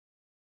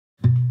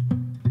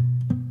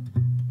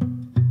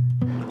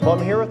Well,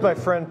 I'm here with my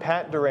friend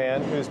Pat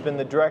Durand, who's been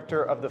the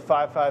director of the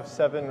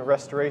 557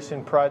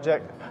 Restoration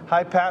Project.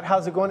 Hi, Pat.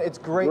 How's it going? It's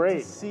great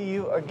to see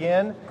you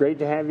again. Great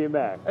to have you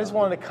back. I just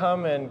wanted to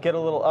come and get a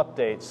little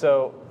update.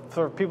 So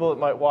for people that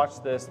might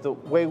watch this, the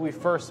way we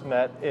first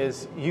met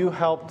is you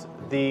helped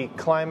the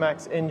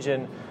Climax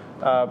engine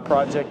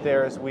project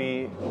there as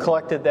we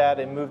collected that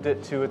and moved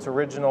it to its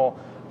original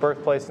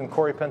birthplace in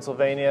Corey,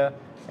 Pennsylvania,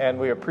 and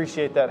we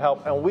appreciate that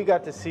help. And we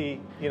got to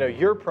see,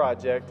 your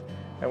project,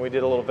 and we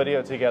did a little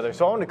video together.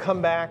 So I want to come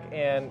back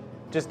and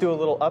just do a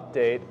little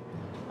update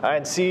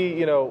and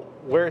see,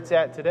 where it's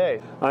at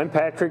today. I'm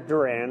Patrick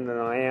Durand, and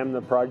I am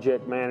the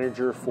project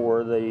manager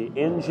for the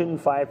Engine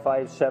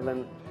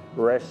 557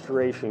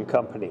 Restoration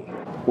Company.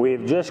 We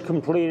have just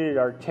completed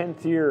our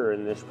 10th year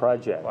in this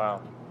project.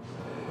 Wow.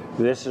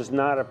 This is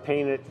not a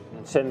paint it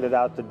and send it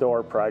out the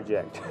door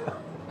project.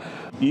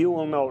 You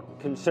will note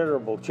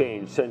considerable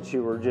change since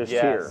you were just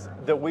here.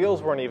 The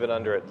wheels weren't even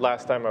under it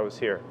last time I was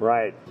here.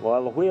 Right.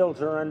 Well, the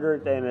wheels are under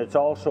it, and it's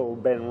also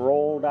been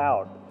rolled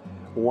out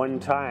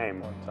one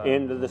time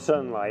into the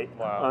sunlight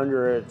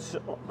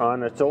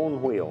on its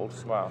own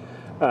wheels. Wow.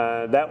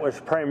 That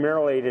was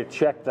primarily to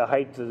check the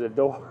height of the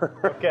door.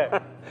 Okay.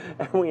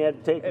 And we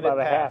had to take about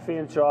a half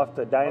inch off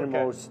the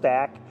dynamo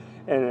stack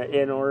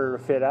in order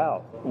to fit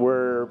out.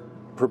 We're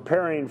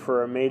preparing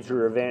for a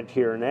major event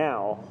here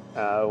now,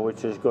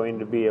 which is going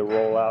to be a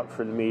rollout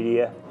for the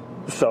media.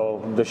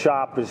 So the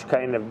shop has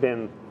kind of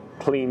been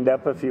cleaned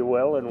up, if you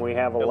will, and we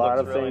have a lot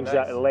of things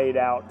laid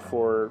out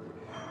for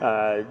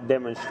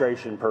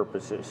demonstration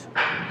purposes.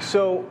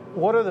 So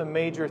what are the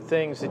major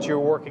things that you're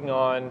working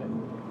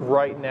on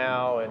right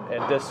now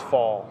and this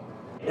fall?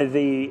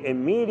 The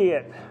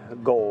immediate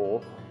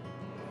goal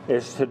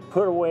is to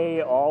put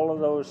away all of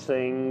those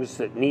things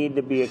that need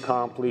to be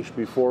accomplished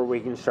before we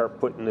can start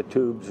putting the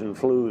tubes and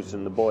flues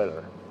in the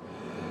boiler.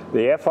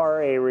 The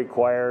FRA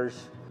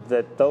requires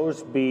that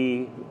those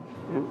be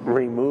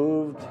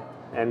removed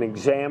and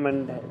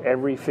examined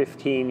every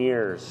 15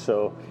 years.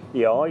 So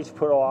you always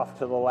put off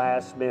to the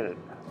last minute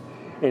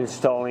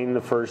installing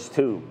the first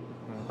tube.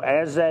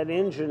 As that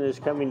engine is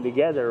coming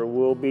together,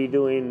 we'll be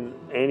doing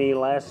any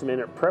last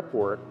minute prep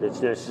work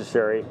that's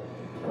necessary,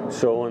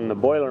 so when the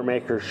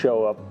Boilermakers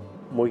show up,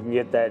 we can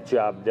get that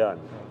job done.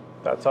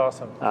 That's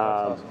awesome.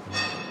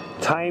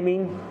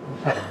 Timing.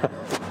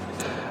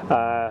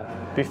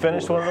 Be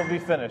finished when it'll be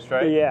finished,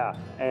 right? Yeah,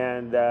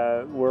 and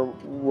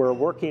we're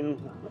working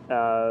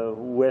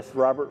with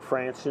Robert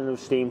Franson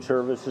of Steam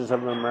Services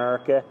of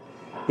America.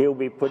 He'll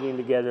be putting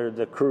together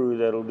the crew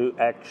that'll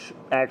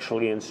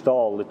actually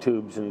install the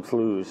tubes and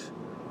flues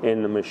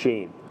in the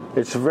machine.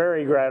 It's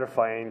very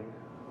gratifying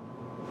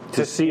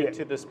to see it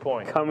to this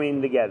point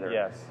coming together.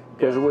 Yes.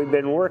 Because we've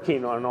been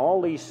working on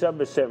all these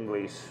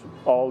sub-assemblies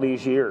all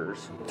these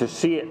years. To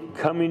see it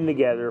coming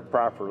together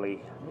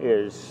properly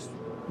is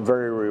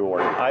very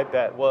rewarding. I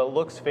bet. Well, it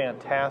looks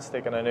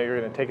fantastic, and I know you're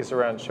going to take us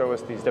around and show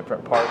us these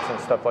different parts and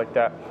stuff like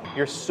that.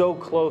 You're so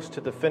close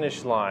to the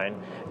finish line,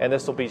 and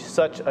this will be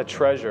such a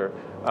treasure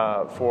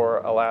for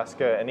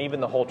Alaska and even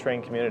the whole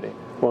train community.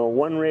 Well,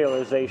 one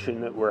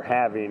realization that we're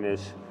having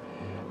is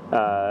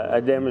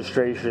a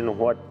demonstration of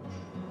what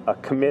a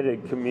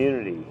committed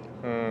community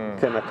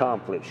can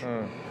accomplish,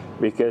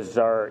 because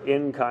our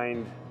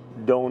in-kind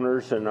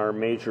donors and our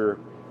major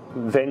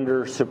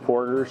vendor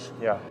supporters,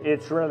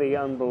 it's really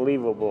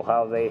unbelievable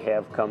how they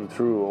have come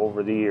through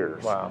over the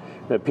years. Wow.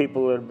 The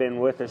people that have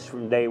been with us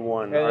from day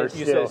one are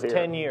still here. You said it's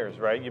 10 years,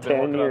 right? You've been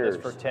working on this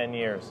for 10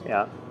 years.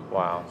 Yeah.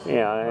 Wow.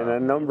 Yeah, and a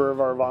number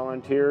of our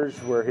volunteers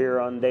were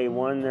here on day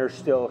one. They're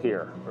still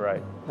here.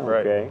 Right.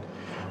 Okay.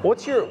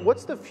 What's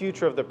the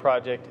future of the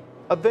project?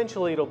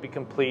 Eventually it'll be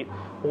complete.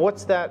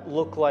 What's that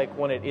look like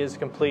when it is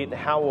complete, and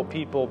how will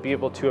people be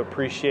able to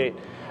appreciate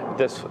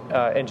this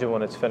engine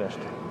when it's finished?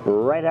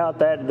 Right out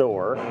that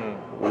door,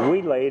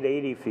 we laid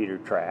 80-feeder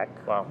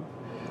track. Wow.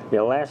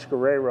 The Alaska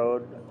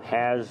Railroad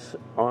has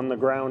on the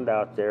ground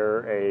out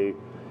there a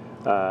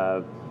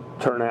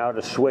turnout,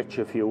 a switch,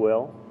 if you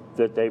will,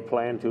 that they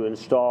plan to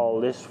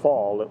install this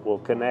fall that will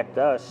connect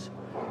us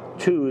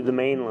to the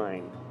main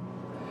line.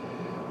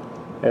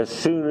 As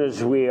soon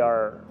as we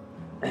are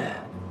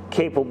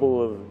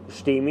capable of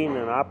steaming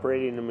and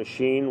operating the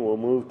machine, we'll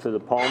move to the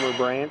Palmer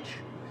branch,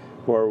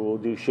 where we'll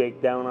do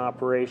shakedown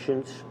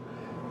operations,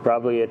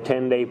 probably a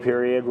 10-day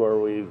period where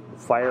we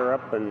fire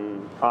up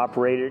and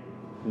operate it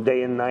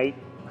day and night.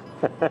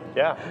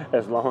 Yeah.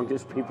 As long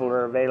as people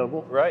are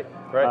available. Right.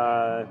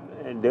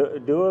 And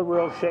do a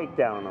real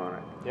shakedown on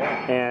it.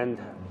 Yeah. And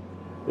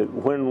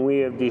when we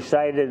have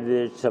decided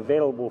that it's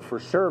available for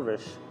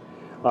service,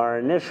 our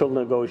initial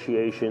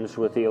negotiations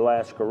with the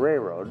Alaska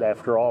Railroad,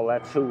 after all,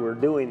 that's who we're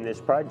doing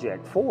this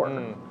project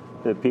for,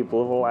 the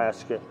people of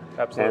Alaska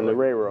and the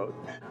railroad.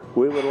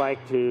 We would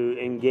like to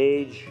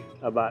engage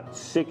about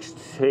 6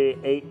 to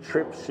 8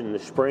 trips in the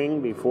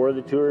spring before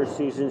the tourist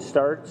season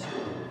starts,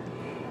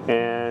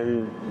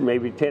 and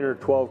maybe 10 or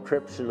 12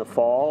 trips in the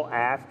fall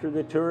after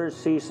the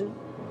tourist season,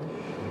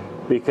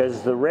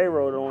 because the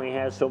railroad only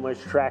has so much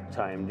track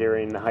time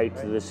during the height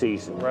of the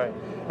season. Right.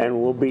 And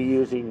we'll be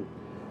using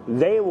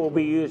they will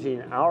be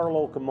using our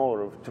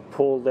locomotive to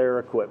pull their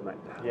equipment.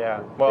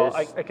 Yeah, well,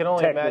 I can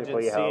only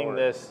imagine seeing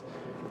this,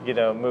 you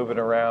know, moving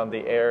around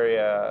the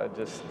area.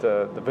 Just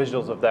the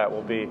visuals of that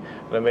will be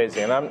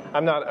amazing. And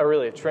I'm not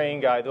really a train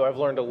guy, though I've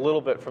learned a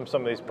little bit from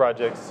some of these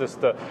projects,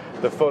 just the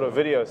photo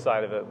video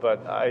side of it.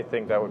 But I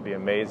think that would be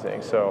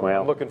amazing. So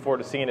I'm looking forward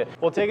to seeing it.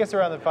 Well, take us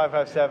around the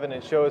 557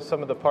 and show us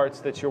some of the parts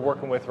that you're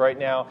working with right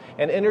now,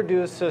 and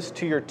introduce us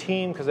to your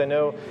team, because I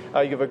know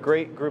you have a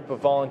great group of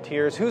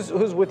volunteers.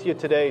 Who's with you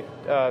today?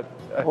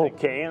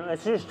 Okay, and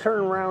let's just turn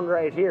around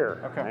right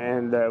here,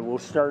 and we'll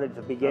start at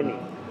the beginning.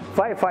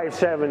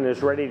 557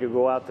 is ready to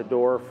go out the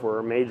door for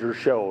a major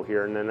show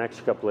here in the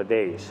next couple of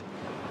days.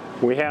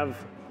 We have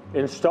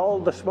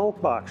installed the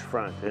smoke box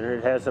front, and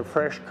it has a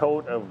fresh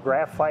coat of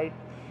graphite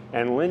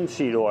and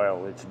linseed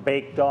oil. It's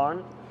baked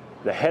on.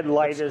 The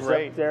headlight is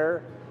up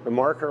there. The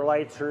marker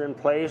lights are in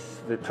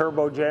place. The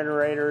turbo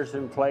generator is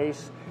in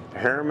place. The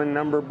Harriman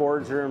number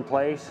boards are in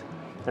place.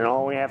 And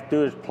all we have to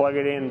do is plug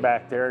it in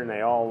back there, and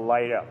they all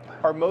light up.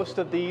 Are most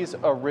of these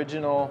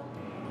original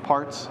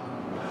parts?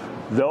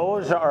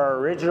 Those are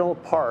original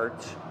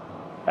parts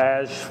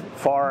as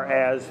far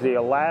as the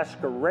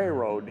Alaska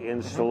Railroad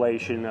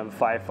installation of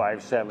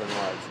 557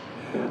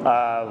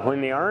 was.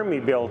 When the Army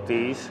built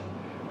these,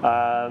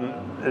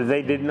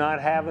 they did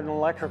not have an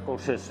electrical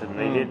system.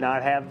 They did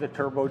not have the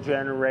turbo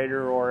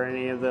generator or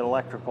any of the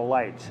electrical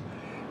lights,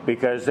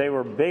 because they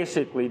were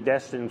basically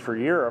destined for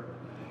Europe,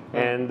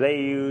 and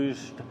they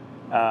used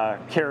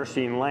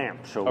kerosene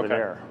lamps over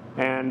there.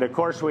 And of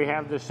course we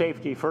have the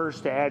safety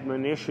first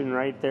admonition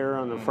right there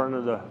on the front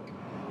of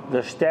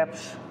the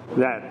steps.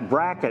 That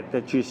bracket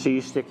that you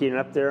see sticking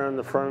up there on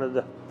the front of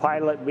the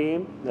pilot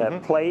beam,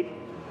 that plate,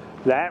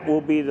 that will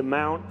be the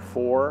mount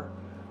for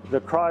the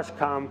cross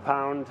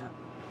compound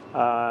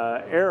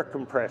air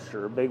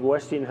compressor, a big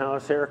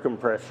Westinghouse air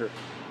compressor,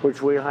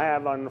 which we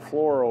have on the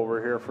floor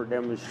over here for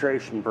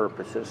demonstration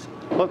purposes.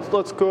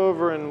 Let's go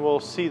over and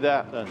we'll see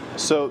that then.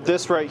 So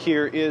this right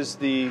here is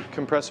the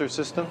compressor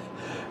system?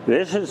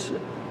 This is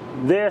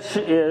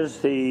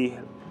the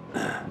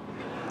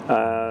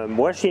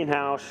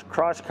Westinghouse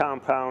cross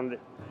compound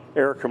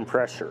air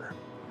compressor.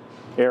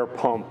 Air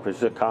pump is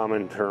the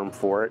common term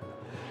for it.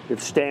 It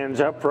stands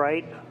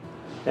upright,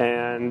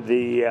 and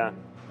the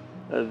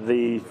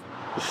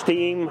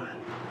steam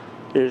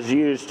is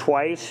used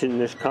twice in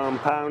this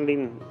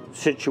compounding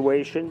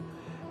situation,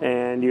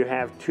 and you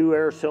have 2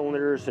 air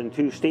cylinders and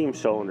 2 steam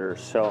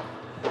cylinders. So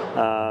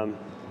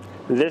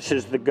this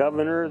is the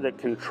governor that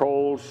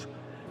controls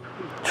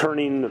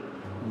turning the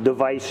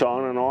device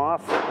on and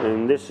off,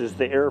 and this is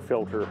the air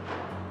filter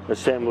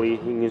assembly. You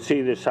can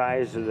see the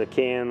size of the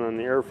can on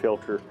the air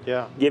filter.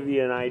 Yeah. Give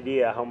you an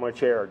idea how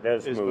much air it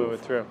does move. Moving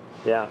through.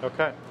 Yeah.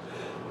 Okay.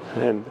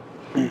 And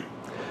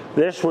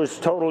this was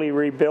totally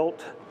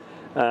rebuilt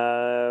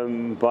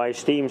by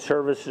Steam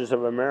Services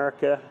of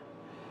America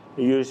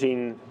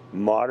using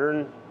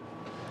modern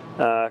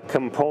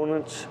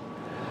components.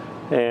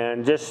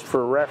 And just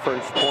for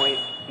reference point,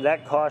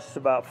 that costs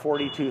about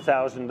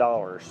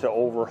 $42,000 to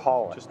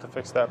overhaul it. Just to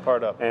fix that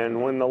part up.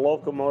 And when the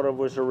locomotive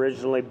was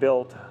originally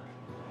built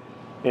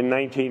in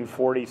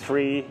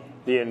 1943,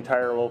 the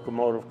entire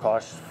locomotive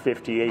cost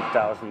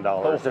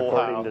 $58,000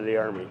 according to the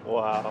Army.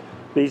 Wow.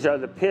 These are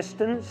the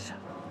pistons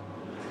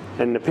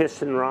and the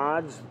piston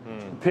rods.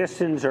 The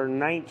pistons are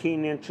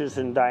 19 inches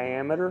in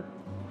diameter,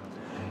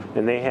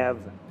 and they have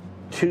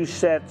 2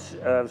 sets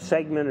of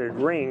segmented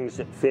rings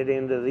that fit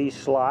into these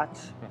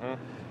slots.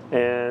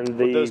 And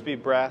would those be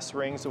brass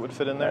rings that would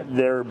fit in there?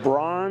 They're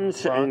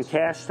bronze and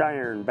cast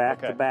iron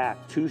back to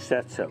back, 2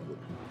 sets of them.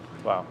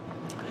 Wow.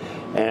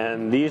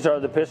 And these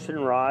are the piston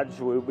rods.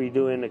 We'll be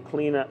doing a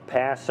cleanup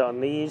pass on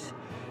these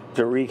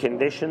to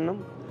recondition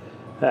them.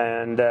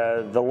 And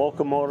the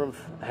locomotive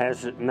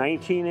has a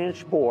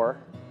 19-inch bore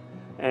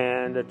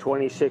and a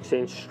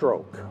 26-inch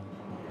stroke.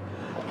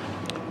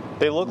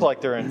 They look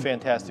like they're in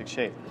fantastic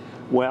shape.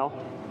 Well,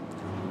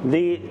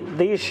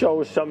 these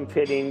show some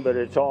fitting, but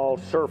it's all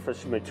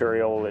surface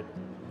material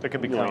that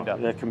can be cleaned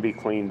up. That can be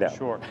cleaned up.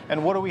 Sure.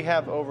 And what do we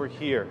have over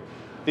here?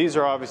 These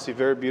are obviously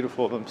very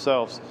beautiful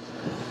themselves.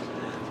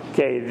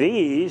 Okay,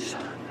 these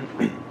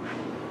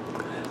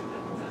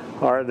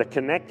are the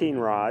connecting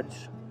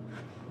rods,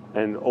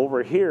 and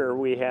over here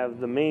we have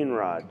the main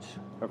rods.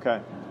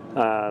 Okay.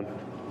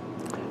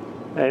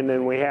 And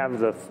then we have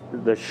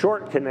the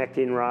short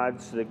connecting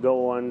rods that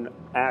go on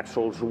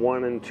axles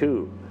 1 and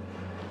 2.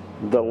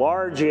 The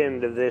large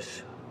end of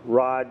this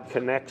rod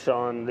connects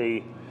on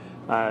the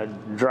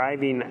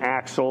driving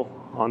axle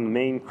on the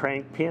main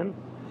crank pin,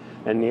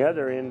 and the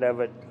other end of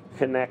it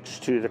connects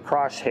to the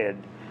crosshead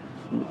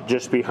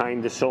just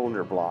behind the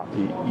cylinder block.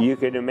 You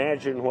can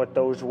imagine what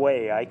those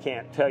weigh. I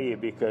can't tell you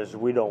because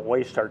we don't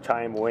waste our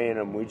time weighing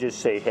them. We just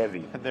say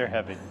heavy. They're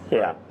heavy. Yeah.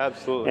 Right.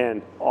 Absolutely.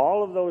 And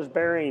all of those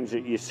bearings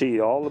that you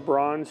see, all the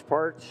bronze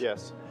parts,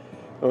 yes,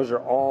 those are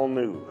all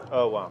new.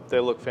 Oh, wow.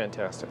 They look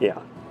fantastic. Yeah,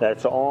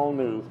 that's all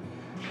new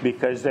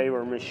because they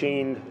were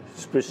machined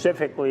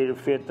specifically to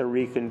fit the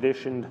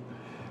reconditioned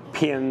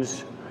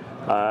pins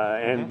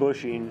and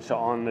bushings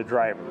on the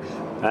drivers.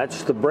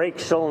 That's the brake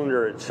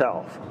cylinder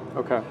itself.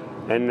 Okay.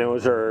 And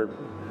those are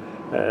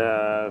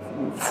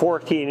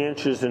 14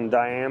 inches in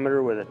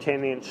diameter with a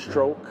 10-inch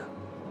stroke.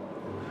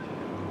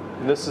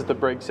 And this is the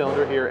brake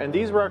cylinder here. And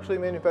these were actually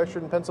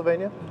manufactured in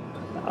Pennsylvania?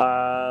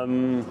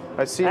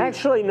 I see.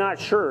 Actually, not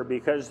sure,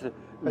 because the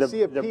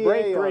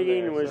brake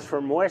rigging was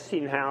from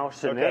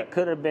Westinghouse, and it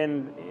could have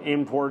been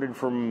imported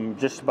from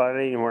just about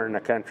anywhere in the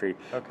country.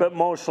 But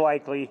most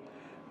likely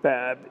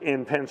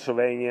in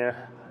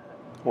Pennsylvania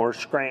or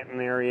Scranton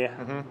area.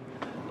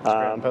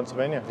 Scranton,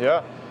 Pennsylvania,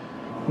 yeah.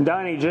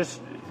 Donnie, just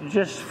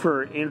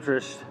for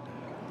interest,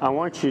 I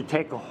want you to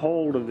take a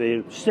hold of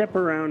the, step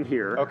around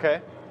here.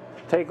 Okay.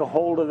 Take a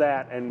hold of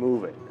that and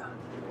move it.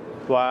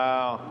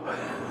 Wow.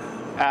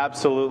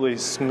 Absolutely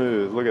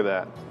smooth. Look at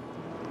that.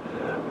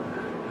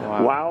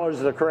 Wow is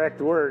the correct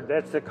word.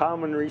 That's the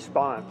common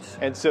response.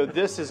 And so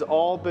this has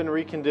all been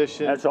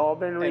reconditioned. That's all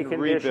been reconditioned.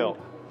 And rebuilt.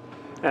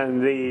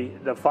 And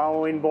the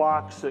following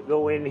blocks that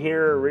go in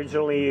here,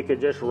 originally you could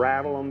just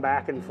rattle them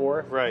back and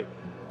forth. Right.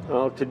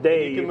 Well,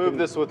 today you can move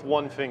this with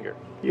one finger.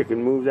 You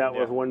can move that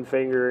with one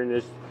finger,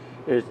 and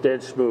it's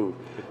dead smooth.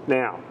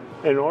 Now,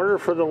 in order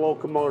for the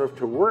locomotive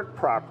to work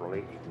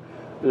properly,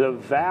 the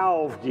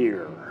valve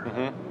gear,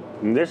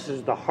 and this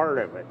is the heart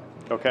of it.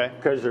 Okay.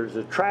 Because there's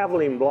a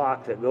traveling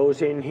block that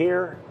goes in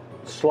here,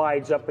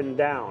 slides up and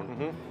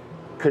down,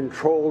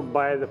 controlled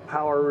by the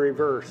power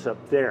reverse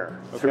up there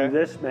through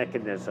this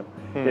mechanism.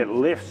 It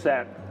lifts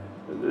that.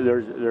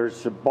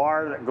 There's a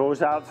bar that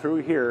goes out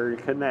through here and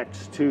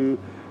connects to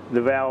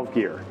the valve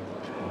gear.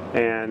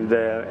 And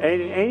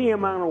any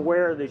amount of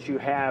wear that you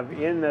have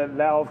in the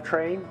valve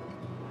train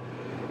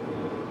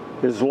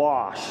is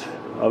loss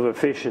of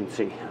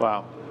efficiency.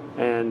 Wow.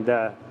 And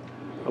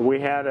we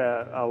had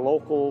a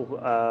local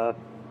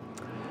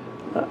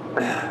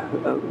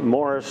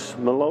Morris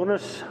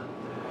Malonis,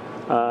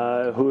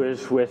 who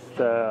is with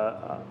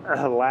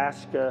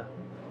Alaska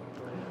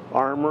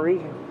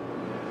Armory,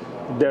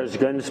 does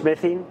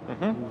gunsmithing.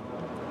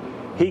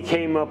 He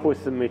came up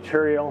with the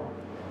material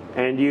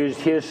and used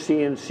his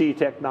CNC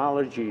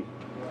technology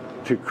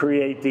to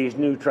create these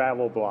new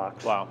travel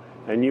blocks. Wow.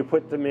 And you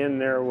put them in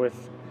there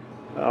with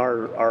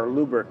our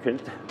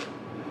lubricant,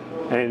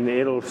 and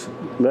it'll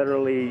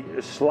literally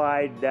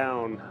slide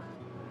down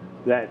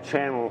that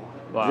channel,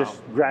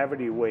 just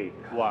gravity weight.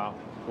 Wow.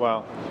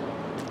 Wow.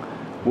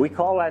 We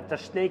call that the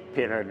snake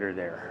pit under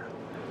there.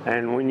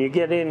 And when you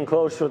get in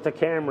close with the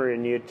camera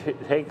and you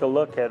take a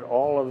look at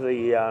all of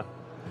the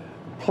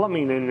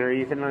plumbing in there,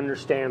 you can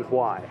understand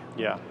why.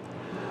 Yeah.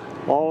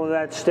 All of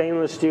that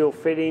stainless steel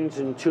fittings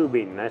and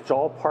tubing, that's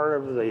all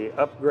part of the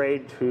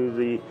upgrade to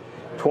the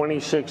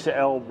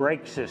 26L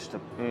brake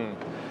system.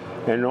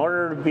 In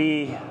order to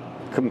be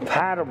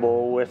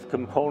compatible with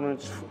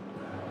components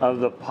of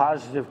the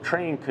positive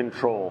train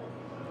control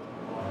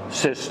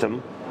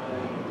system,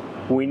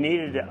 we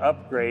needed to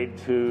upgrade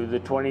to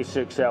the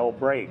 26L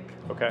brake.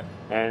 Okay.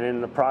 And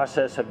in the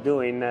process of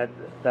doing that,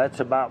 that's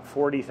about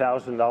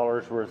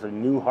 $40,000 worth of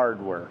new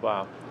hardware.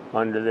 Wow.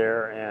 Under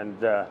there,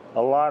 and a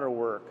lot of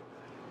work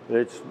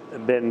that's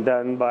been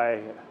done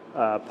by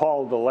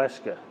Paul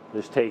Deleska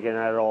has taken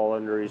that all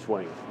under his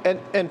wing.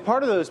 And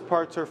part of those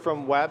parts are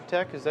from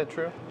Wabtec, is that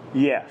true?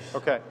 Yes.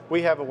 Okay.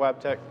 We have a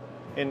Wabtec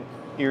in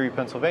Erie,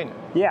 Pennsylvania.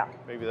 Yeah.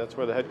 Maybe that's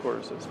where the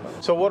headquarters is.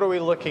 So what are we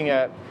looking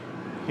at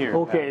here?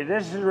 Okay,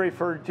 this is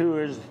referred to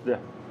as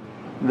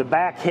the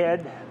back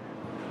head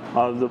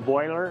of the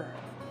boiler.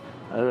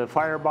 The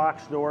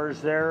firebox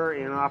doors there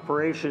in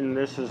operation.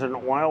 This is an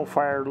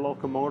oil-fired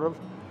locomotive,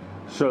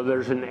 so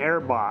there's an air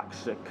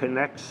box that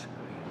connects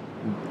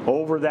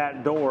over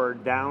that door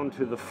down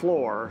to the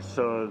floor,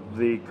 so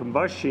the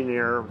combustion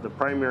air,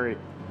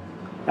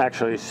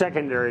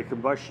 secondary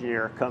combustion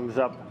air comes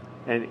up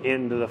and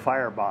into the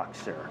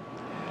firebox there.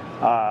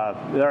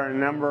 There are a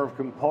number of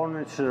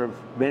components that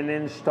have been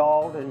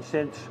installed and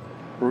since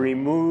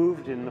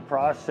removed in the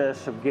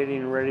process of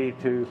getting ready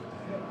to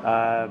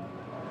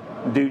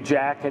do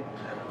jacket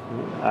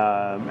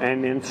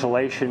and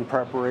insulation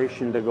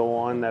preparation to go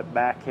on that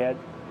back head.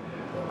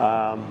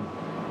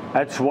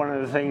 That's one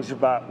of the things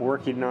about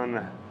working on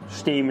a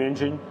steam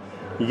engine.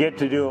 You get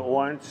to do it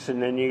once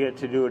and then you get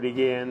to do it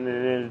again and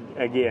then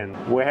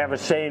again. We have a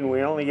saying,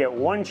 we only get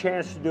one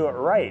chance to do it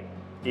right,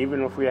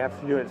 even if we have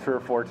to do it 3 or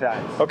 4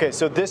 times. Okay,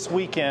 so this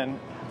weekend,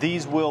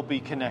 these will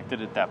be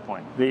connected at that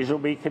point. These will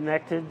be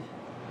connected,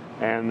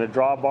 and the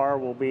drawbar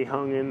will be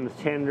hung in the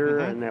tender,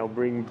 and they'll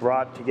be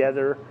brought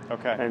together.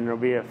 Okay. And there'll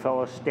be a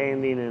fellow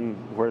standing in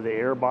where the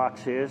air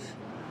box is,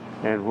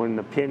 and when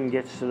the pin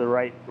gets to the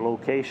right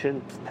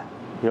location,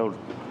 he'll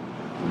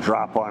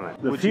drop on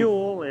it. The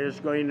fuel is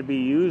going to be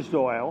used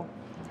oil.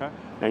 Okay.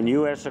 And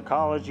U.S.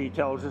 Ecology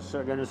tells us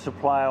they're going to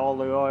supply all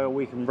the oil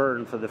we can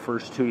burn for the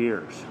first 2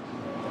 years.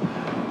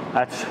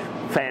 That's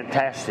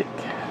fantastic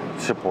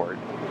support.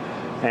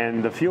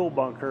 And the fuel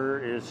bunker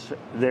is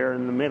there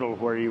in the middle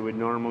where you would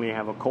normally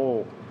have a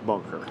coal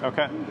bunker.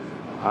 Okay.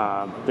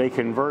 They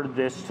converted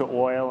this to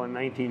oil in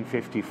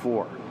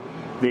 1954.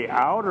 the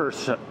outer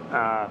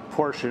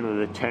portion of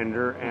the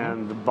tender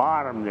and the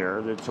bottom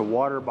there, that's a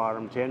water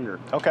bottom tender.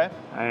 Okay.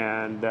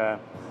 And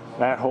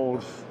that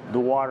holds the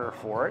water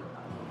for it.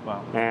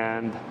 Wow.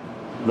 And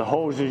the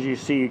hoses you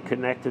see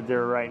connected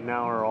there right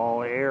now are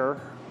all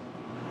air.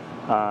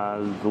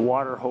 The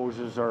water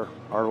hoses are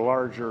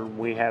larger.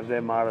 We have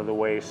them out of the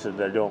way so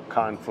they don't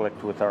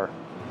conflict with our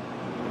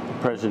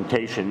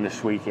presentation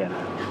this weekend.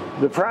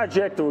 The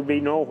project would be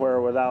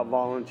nowhere without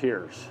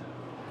volunteers.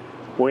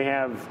 We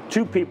have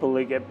 2 people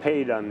that get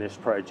paid on this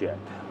project.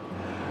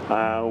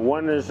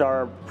 One is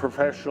our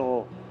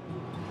professional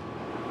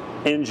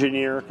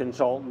engineer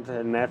consultant,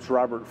 and that's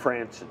Robert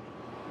Franson.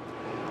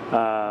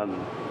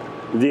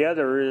 The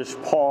other is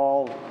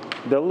Paul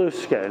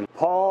DeLuska. And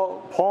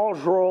Paul's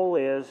role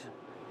is,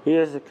 he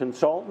is a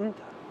consultant.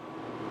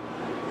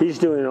 He's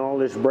doing all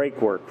this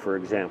brake work, for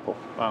example.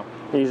 Wow.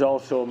 He's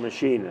also a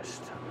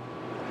machinist.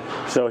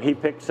 So he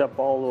picks up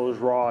all those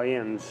raw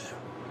ends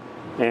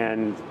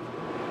and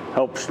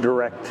helps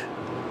direct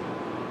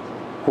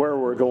where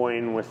we're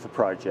going with the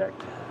project.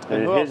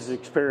 And his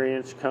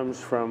experience comes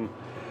from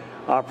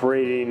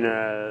operating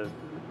the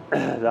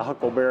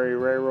Huckleberry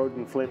Railroad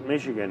in Flint,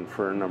 Michigan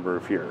for a number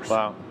of years.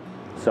 Wow.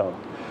 So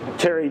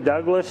Terry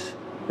Douglas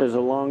is a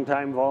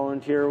longtime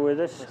volunteer with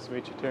us. Nice to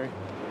meet you, Terry.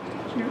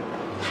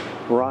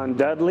 Ron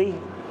Dudley.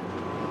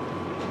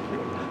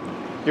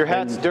 Your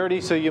hat's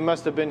dirty, so you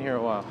must have been here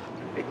a while.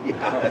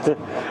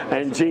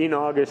 And Gene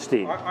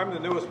Augustine. I'm the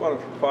newest one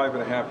for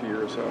 5.5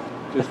 years, so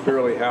just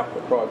barely half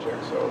the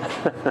project, so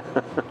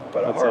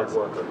but a hard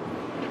worker.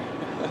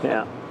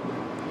 Yeah.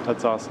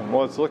 That's awesome.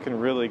 Well, it's looking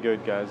really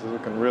good, guys. It's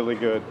looking really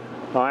good.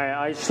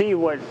 I see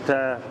what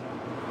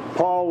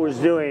Paul was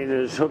doing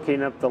is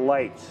hooking up the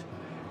lights.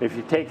 If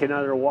you take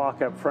another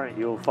walk up front,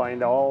 you'll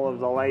find all of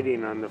the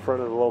lighting on the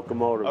front of the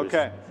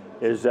locomotive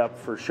is up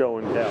for show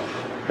and tell.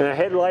 And the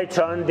headlights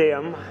on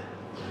dim,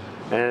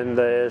 and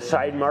the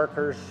side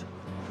markers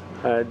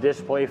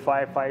display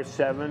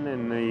 557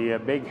 and the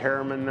big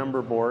Harriman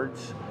number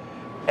boards.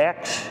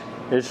 X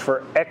is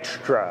for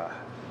extra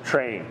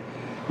train.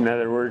 In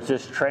other words,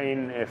 this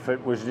train, if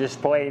it was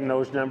displaying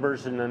those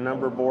numbers in the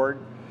number board,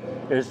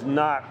 is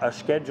not a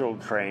scheduled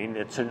train,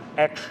 it's an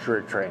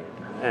extra train,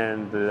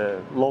 and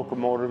the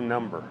locomotive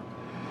number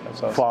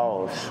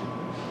follows.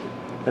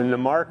 And the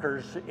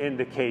markers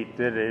indicate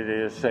that it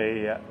is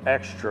a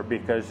extra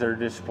because they're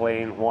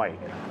displaying white.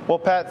 Well,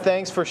 Pat,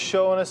 thanks for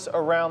showing us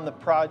around the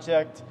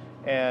project,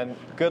 and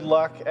good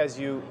luck as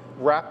you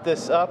wrap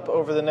this up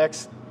over the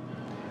next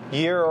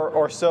year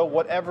or so,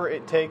 whatever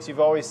it takes. You've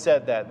always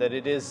said that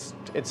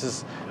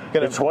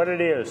it's what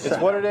it is. It's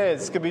what it is.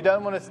 It's going to be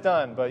done when it's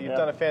done, but you've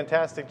done a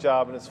fantastic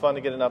job, and it's fun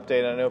to get an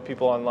update. I know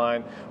people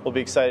online will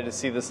be excited to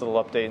see this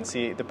little update and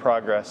see the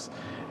progress.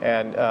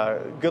 And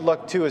good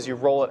luck, too, as you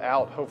roll it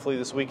out, hopefully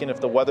this weekend,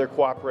 if the weather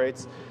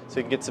cooperates, so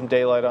you can get some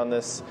daylight on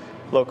this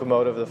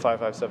locomotive, the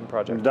 557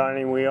 project.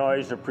 Donnie, we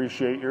always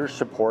appreciate your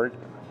support.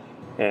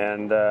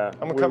 And I'm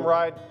going to come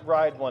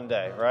ride one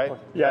day, right?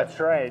 Yeah, that's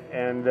right.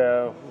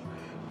 And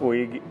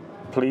we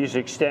please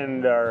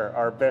extend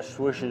our best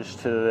wishes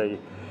to the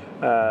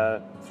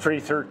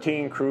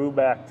 313 crew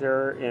back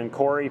there in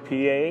Corey,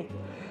 PA.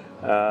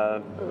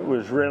 It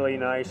was really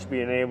nice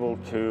being able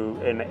to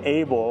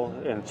enable,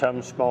 in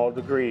some small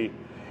degree,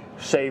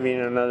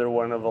 saving another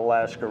one of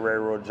Alaska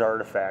Railroad's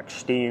artifacts,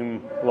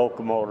 steam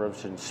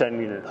locomotives, and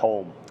sending it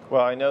home.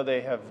 Well, I know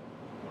they have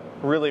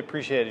really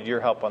appreciated your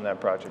help on that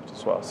project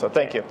as well. So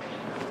thank you.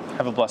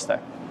 Have a blessed day.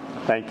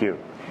 Thank you.